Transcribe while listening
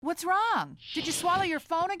What's wrong? Did you swallow your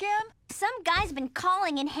phone again? Some guy's been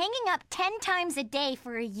calling and hanging up 10 times a day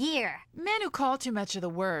for a year. Men who call too much are the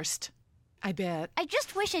worst. I bet. I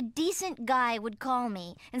just wish a decent guy would call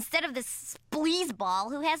me, instead of this spleezeball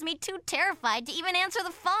who has me too terrified to even answer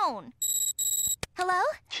the phone. Hello?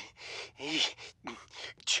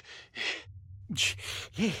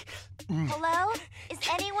 Hello? Is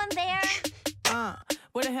anyone there?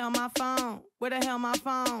 Where the hell my phone? Where the hell my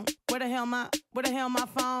phone? Where the hell my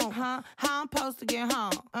phone? Huh? How I'm supposed to get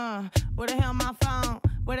home? Where the hell my phone?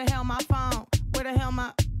 Where the hell my phone? Where the hell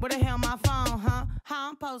my phone? Huh? How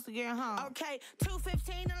I'm supposed to get home? Okay,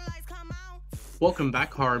 2:15 and the lights come on. Welcome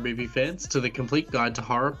back, horror movie fans, to the Complete Guide to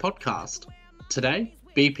Horror podcast. Today,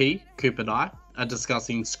 BP, Coop and I are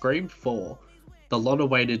discussing Scream 4, the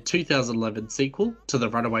long-awaited 2011 sequel to the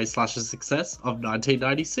runaway slasher success of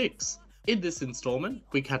 1996. In this installment,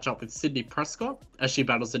 we catch up with Sydney Prescott as she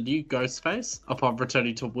battles a new Ghostface upon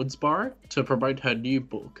returning to Woodsboro to promote her new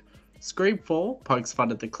book. Scream 4 pokes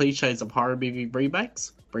fun at the cliches of horror movie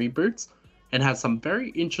remakes, reboots, and has some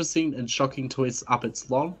very interesting and shocking twists up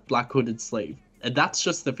its long, black hooded sleeve. And that's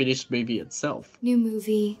just the finished movie itself. New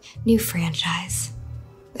movie, new franchise.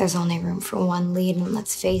 There's only room for one lead, and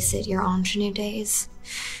let's face it, your ingenue days,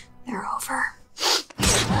 they're over.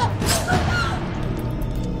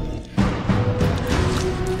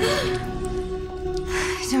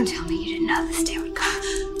 Don't tell me you didn't know this day would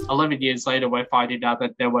come. 11 years later, we're finding out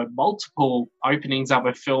that there were multiple openings that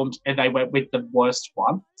were filmed and they went with the worst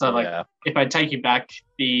one. So, If I take you back,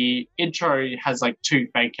 the intro has like 2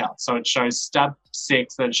 fake outs. So it shows stab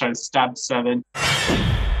 6, then it shows stab 7.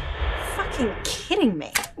 Fucking kidding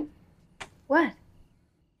me. What?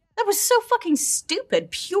 That was so fucking stupid.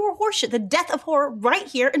 Pure horseshit. The death of horror right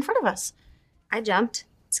here in front of us. I jumped.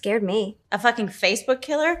 It scared me. A fucking Facebook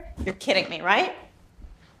killer? You're kidding me, right?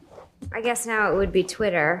 I guess now it would be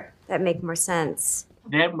Twitter. That'd make more sense.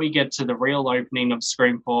 Then we get to the real opening of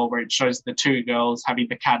Scream 4, where it shows the 2 girls having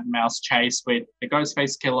the cat and mouse chase with the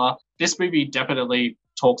Ghostface killer. This movie definitely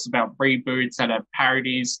talks about reboots and it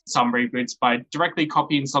parodies some reboots by directly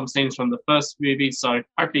copying some scenes from the first movie. So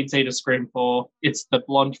opening scene of Scream 4, it's the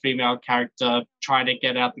blonde female character trying to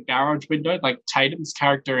get out the garage window, like Tatum's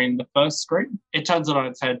character in the first Scream. It turns it on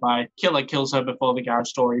its head by killer kills her before the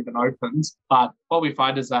garage door even opens. But what we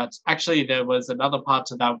find is that actually there was another part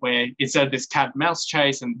to that where instead of this cat and mouse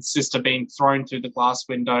chase and the sister being thrown through the glass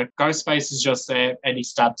window, Ghostface is just there and he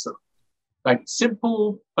stabs her. Like,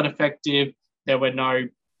 simple but effective. There were no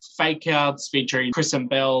fake outs featuring Kristen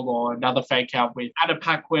Bell or another fake out with Anna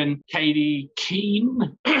Paquin, Katie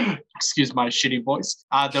Keene. Excuse my shitty voice.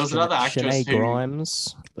 There was another actress Shanae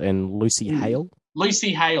Grimes and Lucy Hale.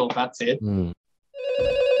 Lucy Hale, that's it.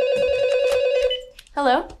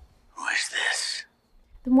 Hello? Who is this?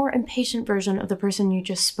 The more impatient version of the person you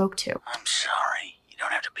just spoke to. I'm sorry. You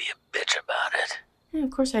don't have to be a bitch about it. Yeah,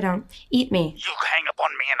 of course I don't. Eat me. You hang up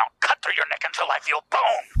on me and I'll cut through your neck until I feel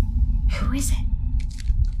bone. Who is it?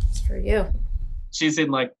 It's for you. She's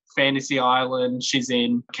in like Fantasy Island. She's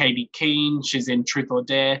in Katie Keene. She's in Truth or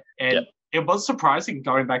Dare. And It was surprising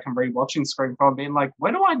going back and rewatching Scream 4 and being like,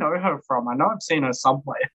 where do I know her from? I know I've seen her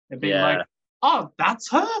somewhere. And being like, oh,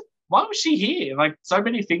 that's her? Why was she here? Like, so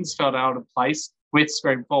many things felt out of place with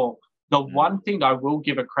Scream 4. The one thing I will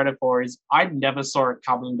give her credit for is I never saw it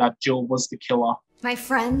coming that Jill was the killer. My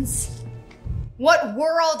friends? What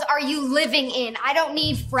world are you living in? I don't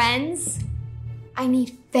need friends. I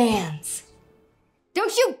need fans.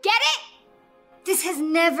 Don't you get it? This has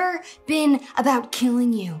never been about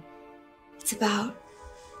killing you. It's about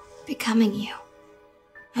becoming you.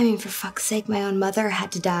 I mean, for fuck's sake, my own mother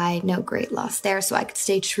had to die. No great loss there, so I could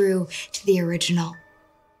stay true to the original.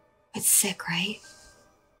 It's sick, right?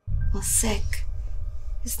 Well, sick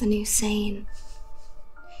is the new sane.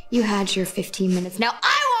 You had your 15 minutes. Now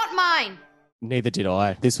I want mine! Neither did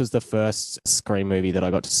I. This was the first Scream movie that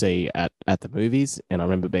I got to see at the movies, and I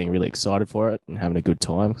remember being really excited for it and having a good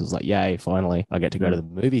time because it was like, yay, finally, I get to go to the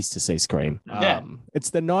movies to see Scream. Yeah.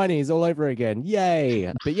 It's the 90s all over again.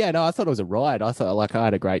 Yay. But yeah, no, I thought it was a ride. I thought I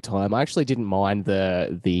had a great time. I actually didn't mind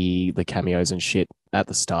the cameos and shit at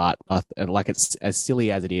the start. And like, it's as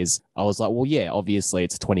silly as it is, I was like, well, yeah, obviously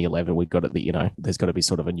it's 2011. We've got it, there's got to be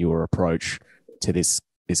sort of a newer approach to this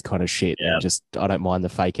kind of shit. Yeah. And just, I don't mind the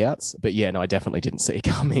fake outs. But yeah, no, I definitely didn't see it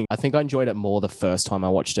coming. I think I enjoyed it more the first time I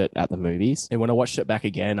watched it at the movies. And when I watched it back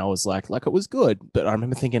again, I was like it was good. But I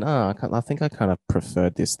remember thinking, I think I kind of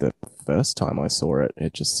preferred this the first time I saw it.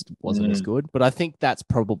 It just wasn't as good. But I think that's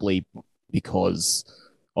probably because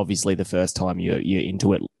obviously the first time you're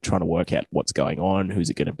into it trying to work out what's going on, who's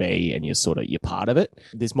it going to be, and you're part of it.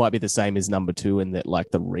 This might be the same as number 2 in that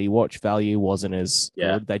like the rewatch value wasn't as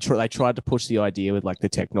good. They tried to push the idea with like the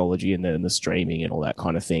technology and the streaming and all that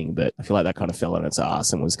kind of thing, but I feel like that kind of fell on its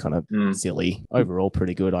ass and was kind of silly. Overall,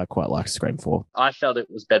 pretty good. I quite like Scream 4. I felt it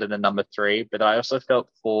was better than number 3, but I also felt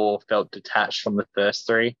 4 felt detached from the first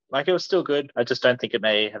 3. Like it was still good. I just don't think it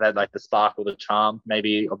may have had like the spark or the charm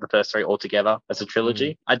maybe of the first 3 altogether as a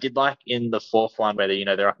trilogy. I did like in the 4th one where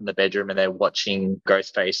they're up in the bedroom and they're watching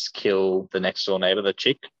Ghostface kill the next door neighbor, the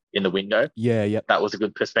chick, in the window. Yeah. That was a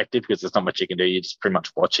good perspective because there's not much you can do. You're just pretty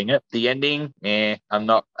much watching it. The ending, I'm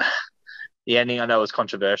not... The ending, I know, was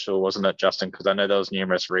controversial, wasn't it, Justin? Because I know there was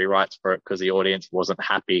numerous rewrites for it because the audience wasn't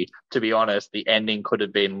happy. To be honest, the ending could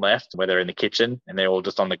have been left where they're in the kitchen and they're all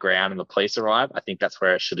just on the ground and the police arrive. I think that's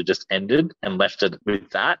where it should have just ended and left it with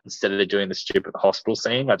that instead of doing the stupid hospital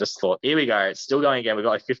scene. I just thought, here we go. It's still going again. We've got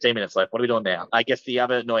like 15 minutes left. What are we doing now? I guess the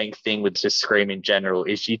other annoying thing with just Scream in general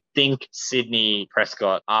is you think Sidney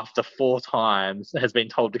Prescott, after 4 times, has been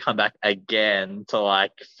told to come back again to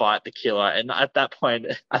like fight the killer. And at that point,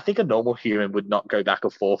 I think a normal human would not go back a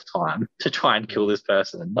 4th time to try and kill this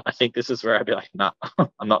person. I think this is where I'd be like, nah,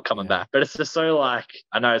 I'm not coming back. But it's just so like,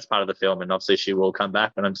 I know it's part of the film and obviously she will come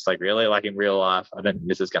back, but I'm just like, really? Like in real life, I don't think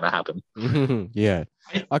this is going to happen. Yeah.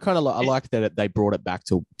 I kind of I like that they brought it back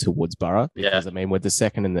to Woodsboro. Because, I mean, with the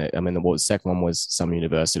second the second one was some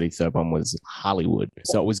university, third one was Hollywood.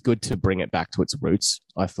 So it was good to bring it back to its roots,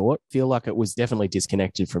 I thought. Feel like it was definitely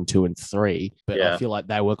disconnected from 2 and 3, but I feel like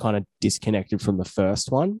they were kind of disconnected from the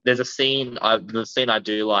first one. There's a scene, the scene I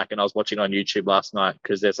do like, and I was watching on YouTube last night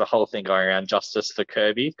because there's a whole thing going around justice for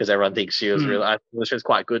Kirby because everyone thinks she was really, she was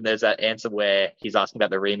quite good. And there's that answer where he's asking about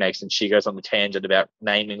the remakes and she goes on the tangent about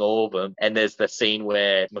naming all of them. And there's the scene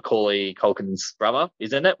where Macaulay Culkin's brother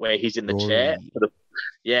is in it, where he's in the chair.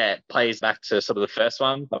 It plays back to sort of the first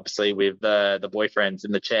one, obviously with the boyfriends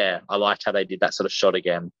in the chair. I liked how they did that sort of shot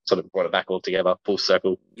again, sort of brought it back all together, full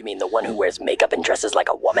circle. You mean the one who wears makeup and dresses like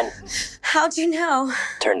a woman? How'd you know?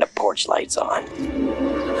 Turn the porch lights on.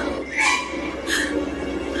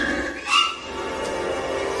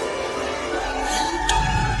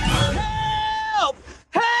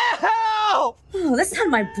 Help! Oh, that's not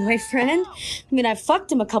my boyfriend. I mean, I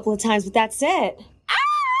fucked him a couple of times, but that's it.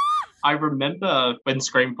 I remember when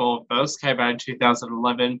Scream 4 first came out in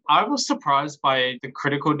 2011, I was surprised by the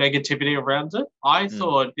critical negativity around it. I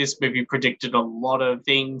thought this movie predicted a lot of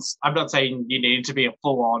things. I'm not saying you needed to be a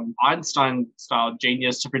full-on Einstein-style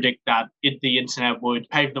genius to predict that the internet would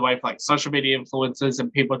pave the way for like social media influencers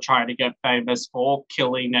and people trying to get famous for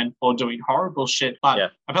killing and for doing horrible shit.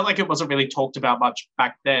 But I felt like it wasn't really talked about much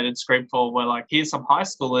back then. In Scream 4, where like, here's some high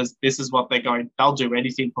schoolers, this is what they're going, they'll do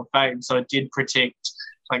anything for fame. So it did predict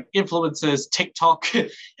like influencers, TikTok,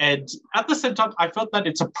 and at the same time, I felt that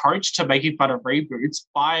its approach to making fun of reboots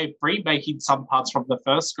by remaking some parts from the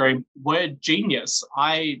first Scream were genius.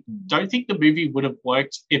 I don't think the movie would have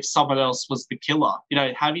worked if someone else was the killer. You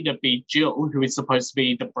know, having it be Jill, who is supposed to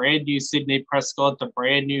be the brand new Sidney Prescott, the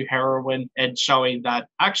brand new heroine, and showing that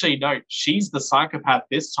actually, no, she's the psychopath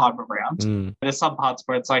this time around. There's some parts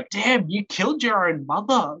where it's like, damn, you killed your own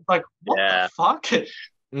mother. Like, what the fuck?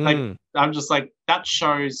 Like, I'm just like, that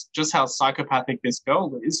shows just how psychopathic this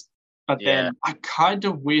girl is. But then I kind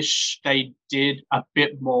of wish they did a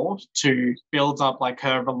bit more to build up like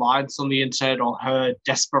her reliance on the internet or her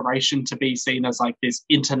desperation to be seen as like this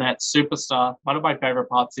internet superstar. One of my favorite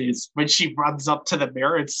parts is when she runs up to the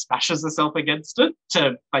mirror and smashes herself against it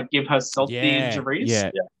to like give herself the injuries.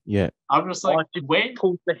 Yeah. I'm just like, where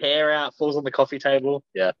pulls the hair out, falls on the coffee table.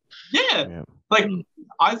 Yeah. Like,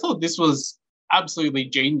 I thought this was absolutely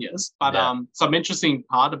genius, but some interesting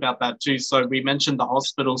part about that too. So we mentioned the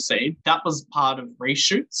hospital scene. That was part of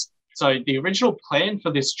reshoots. So the original plan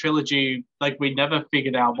for this trilogy, like, we never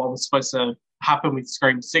figured out what was supposed to happen with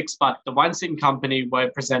Scream 6, but the Weinstein Company were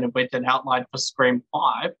presented with an outline for Scream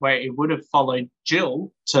 5 where it would have followed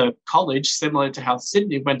Jill to college, similar to how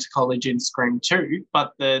Sidney went to college in Scream 2.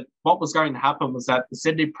 But what was going to happen was that the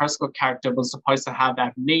Sidney Prescott character was supposed to have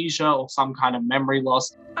amnesia or some kind of memory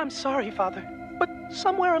loss. I'm sorry, Father, but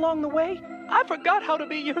somewhere along the way, I forgot how to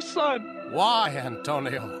be your son. Why,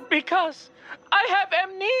 Antonio? Because I have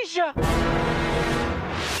amnesia.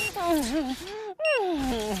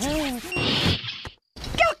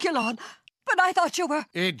 Calculon! But I thought you were...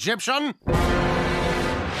 Egyptian?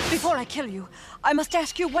 Before I kill you, I must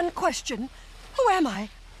ask you one question. Who am I?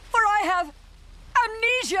 For I have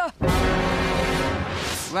amnesia!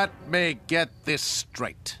 Let me get this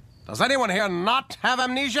straight. Does anyone here not have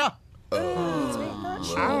amnesia? I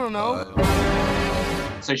don't know.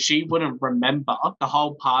 So she wouldn't remember the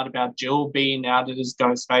whole part about Jill being outed as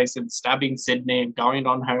Ghostface and stabbing Sydney and going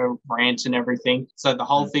on her rant and everything. So the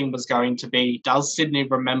whole thing was going to be, does Sydney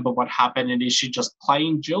remember what happened and is she just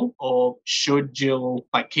playing Jill? Or should Jill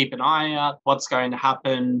keep an eye out? What's going to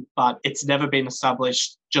happen? But it's never been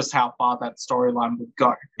established just how far that storyline would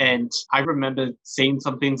go. And I remember seeing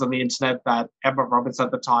some things on the internet that Emma Roberts at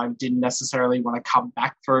the time didn't necessarily want to come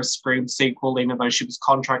back for a Scream sequel, even though she was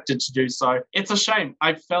contracted to do so. It's a shame.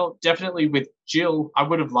 I felt definitely with Jill, I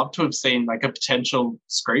would have loved to have seen a potential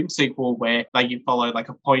Scream sequel where you follow a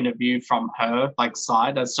point of view from her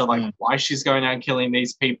side as to why she's going out and killing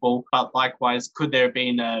these people. But likewise, could there have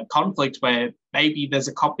been a conflict where maybe there's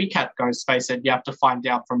a copycat Ghostface and you have to find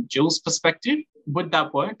out from Jill's perspective? Would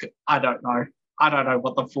that work? I don't know. I don't know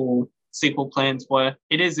what the full sequel plans were.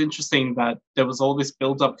 It is interesting that there was all this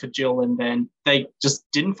build-up for Jill and then they just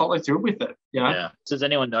didn't follow through with it, Yeah. Does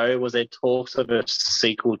anyone know, was there talks of a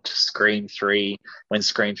sequel to Scream 3 when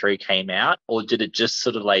Scream 3 came out? Or did it just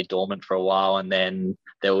sort of lay dormant for a while and then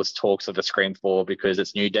there was talks of a Scream 4 because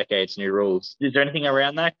it's new decades, new rules? Is there anything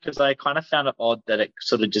around that? Because I kind of found it odd that it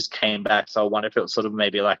sort of just came back. So I wonder if it was sort of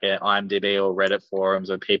maybe like an IMDb or Reddit forums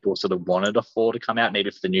where people sort of wanted a 4 to come out,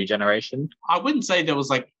 maybe for the new generation. I wouldn't say there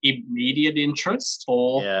was immediate interest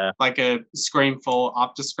for a Scream 4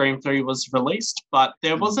 after Scream 3 was released, but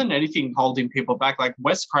there wasn't anything holding people back.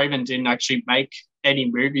 Wes Craven didn't actually make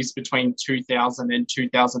any movies between 2000 and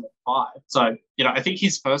 2005. So, I think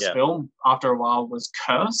his first film after a while was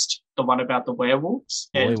Cursed, the one about the werewolves.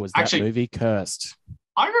 Boy, was that movie cursed.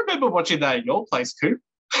 I remember watching that at your place, Coop.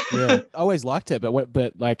 Yeah, I always liked it, but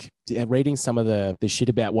reading some of the shit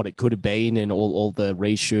about what it could have been and all the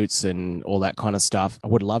reshoots and all that kind of stuff, I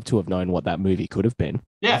would love to have known what that movie could have been.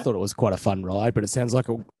 Yeah. I thought it was quite a fun ride, but it sounds like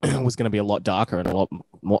it was going to be a lot darker and a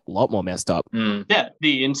lot more messed up. Yeah,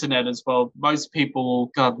 the internet as well. Most people,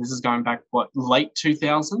 God, this is going back, late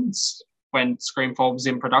 2000s? When Scream 4 was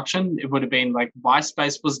in production, it would have been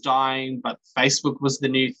MySpace was dying, but Facebook was the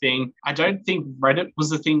new thing. I don't think Reddit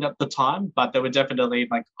was the thing at the time, but there were definitely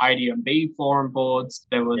IDMB forum boards.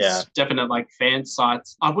 There was definite fan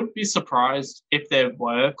sites. I wouldn't be surprised if there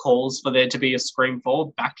were calls for there to be a Scream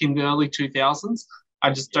 4 back in the early 2000s. I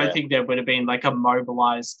just don't think there would have been a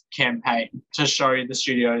mobilized campaign to show the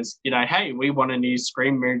studios, hey, we want a new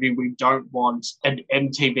Scream movie. We don't want an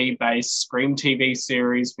MTV-based Scream TV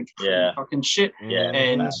series, which is fucking shit. Yeah.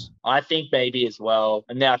 And I think maybe as well,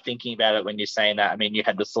 and now thinking about it when you're saying that, I mean, you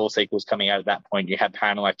had the Saw sequels coming out at that point. You had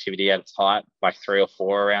Paranormal Activity at its height, 3 or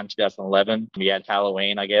 4 around 2011. You had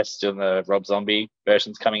Halloween, I guess, doing the Rob Zombie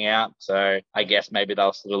versions coming out. So I guess maybe they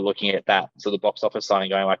were sort of looking at that. So the box office signing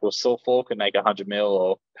going well, Saw 4 could make 100 mil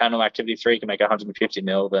or Paranormal Activity 3 can make 150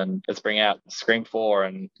 mil, then let's bring out Scream 4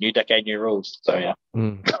 and new decade, new rules. So yeah.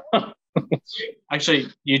 Actually,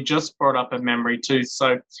 you just brought up a memory too.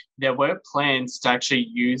 So there were plans to actually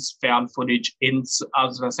use found footage in, I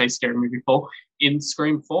was going to say Scary Movie 4, in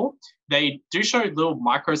Scream 4. They do show little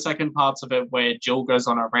microsecond parts of it where Jill goes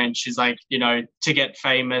on a rant. She's like, to get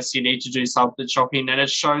famous, you need to do something shocking. And it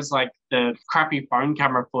shows the crappy phone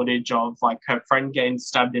camera footage of her friend getting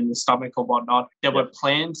stabbed in the stomach or whatnot. There were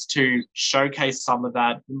plans to showcase some of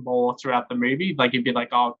that more throughout the movie. It'd be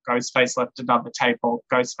oh, Ghostface left another tape or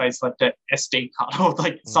Ghostface left an SD card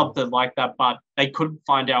or something like that. But they couldn't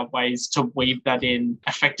find out ways to weave that in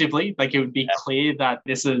effectively. It would be clear that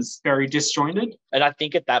this is very disjointed. And I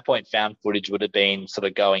think at that point, found footage would have been sort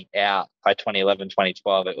of going out by 2011,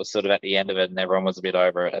 2012. It was sort of at the end of it and everyone was a bit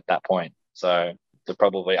over it at that point. So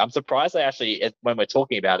probably, I'm surprised they actually, when we're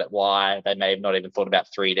talking about it, why they may have not even thought about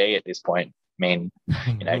 3D at this point. I mean,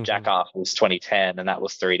 Jackass was 2010 and that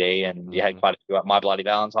was 3D, and you had quite a few, My Bloody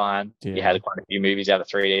Valentine. Yeah. You had quite a few movies out of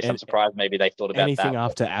 3D. So I'm surprised maybe they thought about anything that.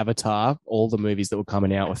 After Avatar, all the movies that were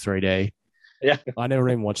coming out were 3D. Yeah, I never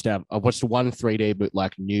even watched that. I watched one 3D, but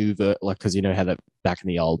new, because how that back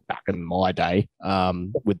in my day,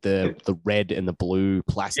 with the red and the blue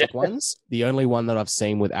plastic ones. The only one that I've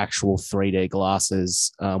seen with actual 3D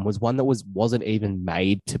glasses was one that wasn't even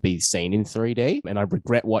made to be seen in 3D, and I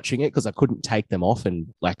regret watching it because I couldn't take them off,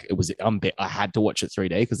 and it was I had to watch it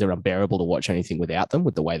 3D because they're unbearable to watch anything without them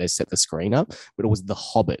with the way they set the screen up. But it was The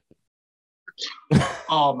Hobbit.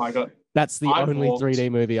 Oh my god, that's the only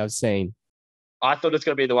 3D movie I've seen. I thought it's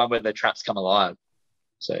going to be the one where the traps come alive.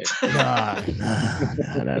 So no.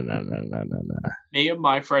 Me and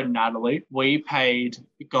my friend Natalie, we paid,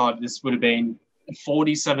 God, this would have been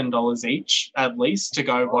 $47 each at least to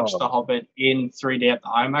go watch The Hobbit in 3D at the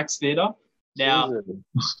IMAX theater. Now,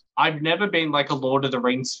 I've never been a Lord of the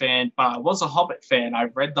Rings fan, but I was a Hobbit fan. I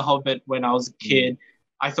read The Hobbit when I was a kid.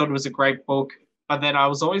 I thought it was a great book. But then I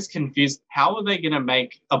was always confused. How are they going to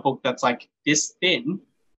make a book that's like this thin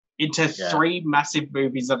into 3 massive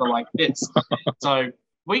movies that are like this? So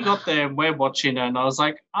we got there and we're watching it, and I was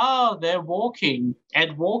like, oh, they're walking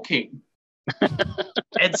and walking.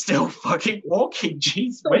 And still fucking walking.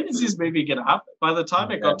 Jeez, when is this movie gonna happen? By the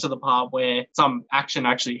time it got to the part where some action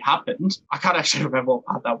actually happened, I can't actually remember what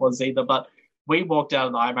part that was either, but we walked out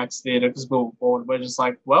of the IMAX theater because we were bored. We're just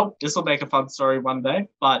like, well, this will make a fun story one day.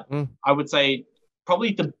 But I would say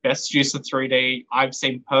probably the best use of 3D I've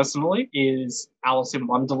seen personally is Alice in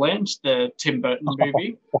Wonderland, the Tim Burton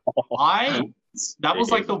movie. That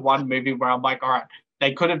was like the one movie where I'm like, all right,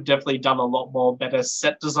 they could have definitely done a lot more better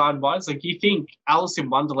set design wise. Like, you think Alice in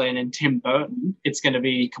Wonderland and Tim Burton, it's going to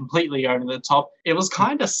be completely over the top. It was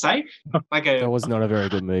kind of safe. That was not a very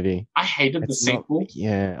good movie. I hated the sequel.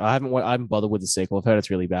 I haven't bothered with the sequel. I've heard it's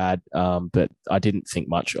really bad. But I didn't think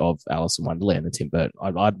much of Alice in Wonderland and Tim Burton.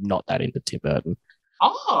 I'm not that into Tim Burton.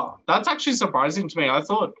 Oh, that's actually surprising to me. I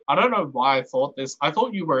don't know why I thought this. I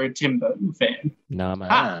thought you were a Tim Burton fan. No,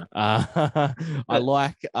 man. I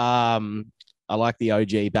like the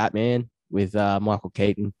OG Batman with Michael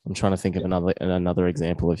Keaton. I'm trying to think of another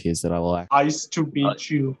example of his that I like. Ice to beat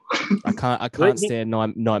you. I can't stand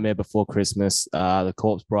Nightmare Before Christmas. The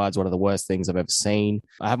Corpse Bride's one of the worst things I've ever seen.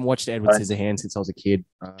 I haven't watched Edward Scissorhands since I was a kid.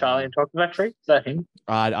 Charlie and Chocolate Factory? Is that him?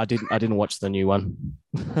 I didn't watch the new one,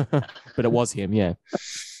 but it was him. Yeah.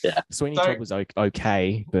 Yeah. Sweeney Todd was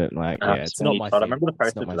okay, but it's not my thing. I remember the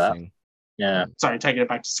poster for that. Thing. Yeah. Sorry, taking it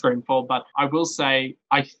back to Scream 4, but I will say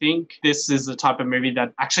I think this is the type of movie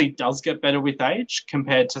that actually does get better with age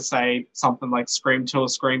compared to, say, something like Scream 2 or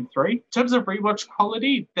Scream 3. In terms of rewatch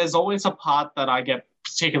quality, there's always a part that I get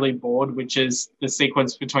particularly bored, which is the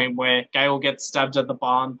sequence between where Gail gets stabbed at the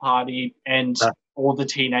barn party and all the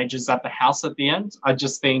teenagers at the house at the end. I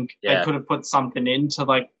just think they could have put something in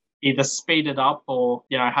to either speed it up or,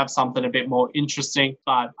 have something a bit more interesting.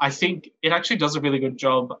 But I think it actually does a really good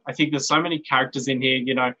job. I think there's so many characters in here,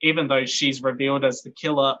 even though she's revealed as the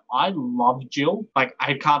killer, I love Jill.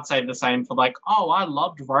 I can't say the same for I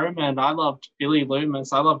loved Roman, I loved Billy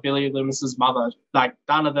Loomis, I love Billy Loomis's mother.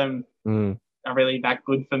 None of them are really that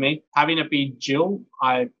good for me. Having it be Jill,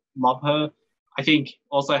 I love her. I think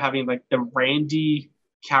also having the Randy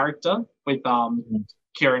character with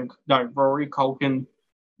Rory Culkin,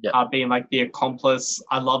 being the accomplice.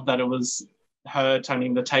 I love that it was her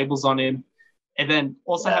turning the tables on him. And then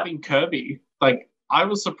also having Kirby. I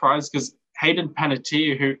was surprised because Hayden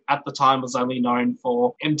Panettiere, who at the time was only known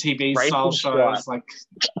for MTV style shows like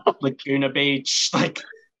Laguna Beach,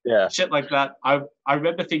 shit like that. I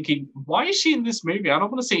remember thinking, why is she in this movie? I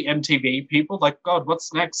don't want to see MTV people. God,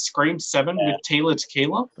 what's next? Scream 7 with Tila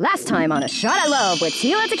Tequila? Last time on A Shot at Love with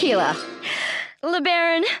Tila Tequila.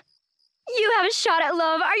 LeBaron, you have a shot at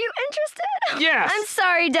love. Are you interested? Yes. I'm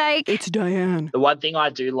sorry, Dyke. It's Diane. The one thing I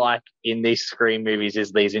do like in these Scream movies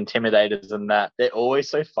is these intimidators and that. They're always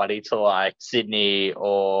so funny to Sydney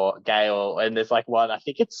or Gail. And there's one, I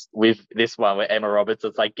think it's with this one where Emma Roberts,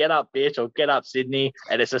 it's get up, bitch, or get up, Sydney.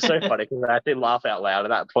 And it's just so funny because I actually laugh out loud at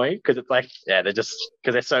that point because it's they're just,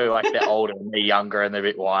 because they're so they're older and they're younger and they're a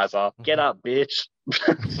bit wiser. Get up, bitch.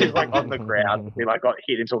 She's on the ground. She got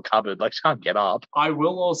hit into a cupboard. She can't get up. I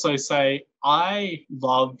will also say I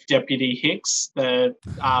love Deputy Hicks, the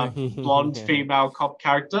blonde female cop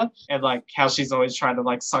character, and how she's always trying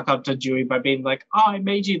to suck up to Dewey by being I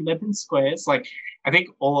made you lemon squares. I think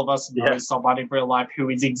all of us know someone in real life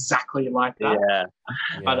who is exactly like that. Yeah.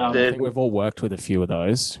 But I think we've all worked with a few of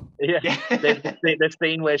those. Yeah. the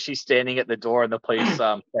scene where she's standing at the door in the police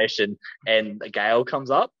station and Gail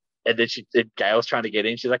comes up. And then Gail's trying to get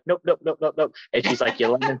in. She's like, nope. And she's like,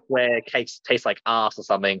 your lemon square tastes like ass or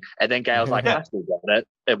something. And then Gail's like, I still got it.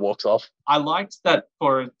 And walks off. I liked that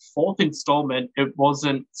for a fourth installment, it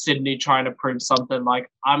wasn't Sydney trying to prove something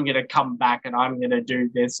I'm going to come back and I'm going to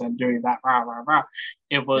do this and do that. Rah, rah, rah.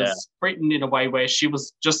 It was written in a way where she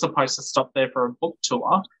was just supposed to stop there for a book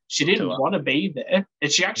tour. She didn't want to be there.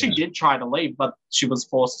 And she actually did try to leave, but she was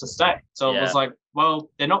forced to stay. So it was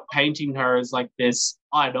well, they're not painting her as this,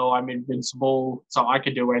 I know I'm invincible, so I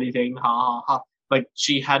can do anything, ha, ha, ha.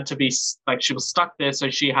 She had to be, she was stuck there, so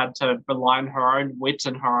she had to rely on her own wit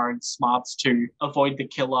and her own smarts to avoid the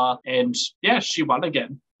killer. And, she won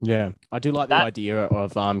again. Yeah, I do like the idea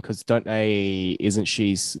of, because isn't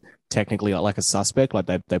she technically like a suspect?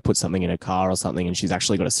 They put something in her car or something and she's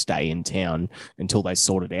actually got to stay in town until they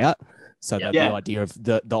sort it out. So the idea of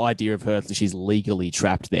the idea of her, she's legally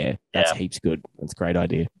trapped there. That's heaps good. That's a great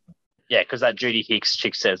idea. Yeah, because that Judy Hicks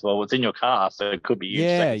chick says, well, it's in your car, so it could be you.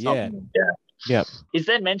 Yeah. Yep. Is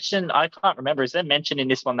there mention? I can't remember. Is there mention in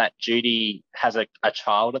this one that Judy has a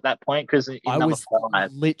child at that point? Because I was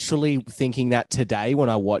literally thinking that today when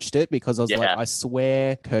I watched it, because I was like, I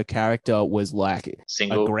swear her character was like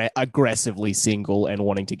aggressively single and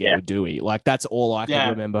wanting to get with Dewey. Like that's all I can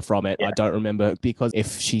remember from it. I don't remember, because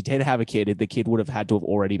if she did have a kid, the kid would have had to have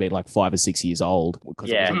already been like 5 or 6 years old. Because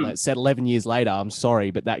it was said 11 years later. I'm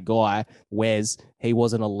sorry, but that guy, Wes, he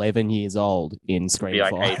wasn't 11 years old in Scream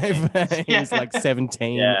 5. He was like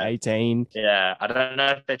 17, 18. Yeah, I don't know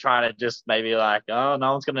if they're trying to just maybe like, oh,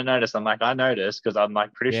 no one's going to notice. I'm like, I noticed because I'm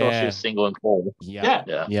like pretty sure she was single and cool. Yeah.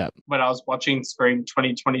 When I was watching Scream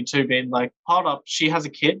 2022, being like, hold up, she has a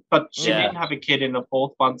kid, but she didn't have a kid in the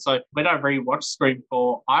fourth one. So when I rewatched Scream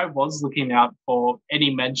 4, I was looking out for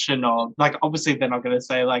any mention of, like, obviously they're not going to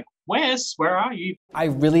say like, Wes, where are you? I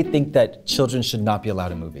really think that children should not be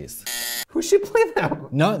allowed in movies. Who should play them?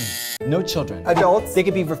 None. No children. Adults? They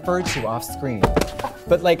could be referred to off screen.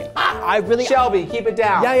 But like, I really... Shelby, keep it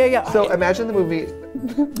down. Yeah. So imagine the movie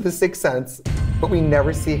The Sixth Sense, but we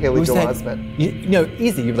never see Haley Joel Osment. No,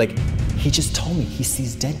 easy. You're like, he just told me he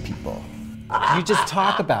sees dead people. You just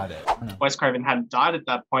talk about it. Wes Craven hadn't died at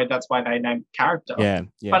that point. That's why they named the character. Yeah.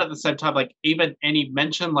 But at the same time, like, even any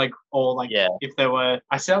mention, like, or like, if there were,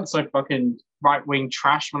 I sound so fucking right-wing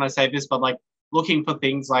trash when I say this, but like, looking for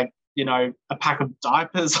things like, you know, a pack of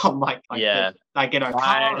diapers on like in a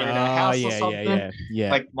car or in a house or something.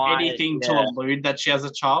 Like anything to allude that she has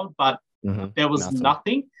a child, but there was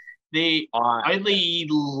nothing. The only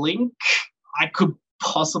link I could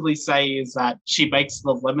possibly say is that she makes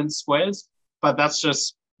the lemon squares, but that's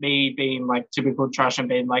just me being like typical trash and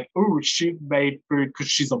being like, ooh, she made food because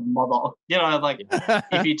she's a mother. You know, like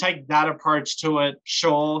if you take that approach to it,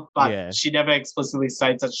 sure. But she never explicitly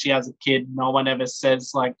states that she has a kid. No one ever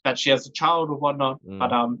says like that she has a child or whatnot.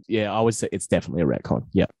 But I would say it's definitely a retcon.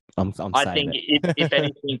 Yeah. I think if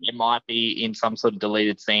anything, it might be in some sort of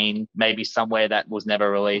deleted scene, maybe somewhere that was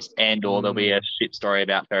never released, and or there'll be a shit story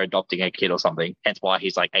about her adopting a kid or something. Hence why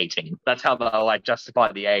he's like 18. That's how they'll like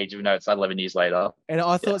justify the age, even though it's 11 years later. And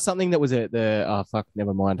I thought something that was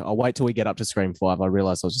never mind. I'll wait till we get up to Scream 5. I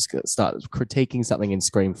realized I was just going to start critiquing something in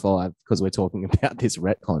Scream 5 because we're talking about this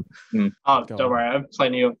retcon. Oh, don't worry. I have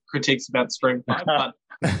plenty of critiques about Scream 5. But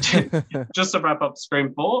just to wrap up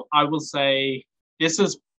Scream 4, I will say this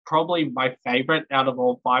is probably my favorite out of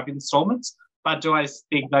all 5 installments. But do I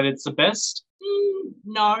think that it's the best?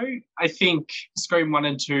 No. I think Scream 1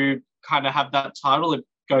 and 2 kind of have that title. It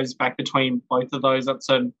goes back between both of those at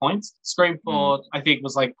certain points. Scream 4, I think,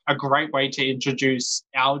 was like a great way to introduce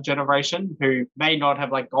our generation who may not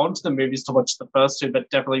have like gone to the movies to watch the first two, but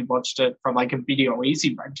definitely watched it from like a Video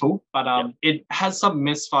Easy rental. But it has some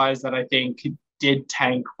misfires that I think did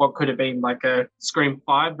tank what could have been like a Scream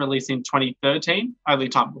 5 released in 2013. Only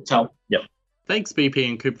time will tell. Yep. Thanks, BP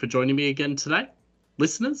and Coop, for joining me again today.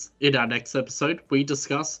 Listeners, in our next episode, we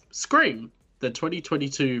discuss Scream, the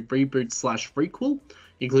 2022 reboot/prequel,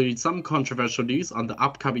 including some controversial news on the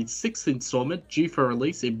upcoming 6th installment due for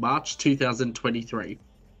release in March 2023.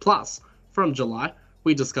 Plus, from July,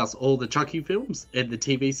 we discuss all the Chucky films and the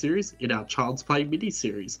TV series in our Child's Play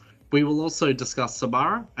miniseries. We will also discuss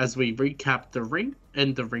Samara as we recap The Ring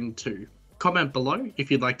and The Ring 2. Comment below if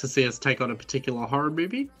you'd like to see us take on a particular horror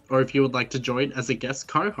movie, or if you would like to join as a guest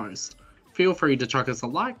co-host. Feel free to chuck us a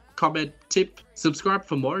like, comment, tip, subscribe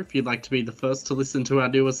for more if you'd like to be the first to listen to our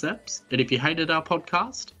newest eps. And if you hated our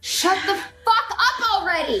podcast, shut the fuck up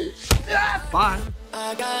already! Bye!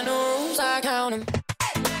 I got no rules, I count 'em.